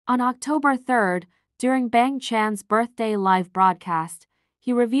On October 3rd, during Bang Chan's birthday live broadcast,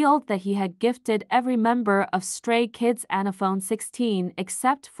 he revealed that he had gifted every member of Stray Kids an iPhone 16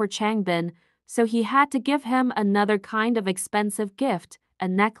 except for Changbin, so he had to give him another kind of expensive gift, a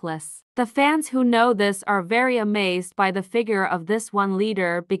necklace. The fans who know this are very amazed by the figure of this one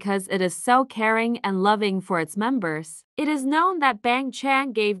leader because it is so caring and loving for its members. It is known that Bang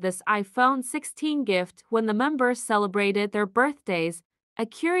Chan gave this iPhone 16 gift when the members celebrated their birthdays. A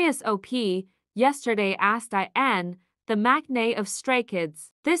curious OP yesterday asked IN, the magnate of Stray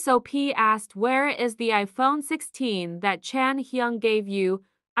Kids. This OP asked, "Where is the iPhone 16 that Chan Hyung gave you?"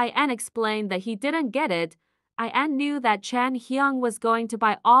 IN explained that he didn't get it. IN knew that Chan Hyung was going to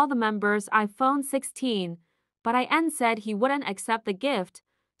buy all the members iPhone 16, but IN said he wouldn't accept the gift,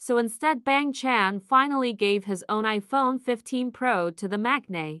 so instead Bang Chan finally gave his own iPhone 15 Pro to the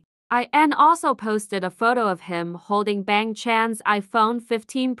magnate. IN also posted a photo of him holding Bang Chan's iPhone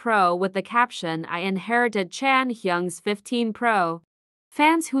 15 Pro with the caption, "I inherited Chan Hyung's 15 Pro."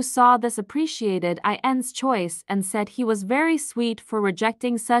 Fans who saw this appreciated IN's choice and said he was very sweet for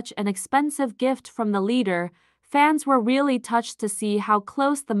rejecting such an expensive gift from the leader. Fans were really touched to see how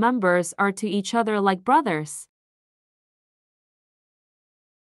close the members are to each other like brothers.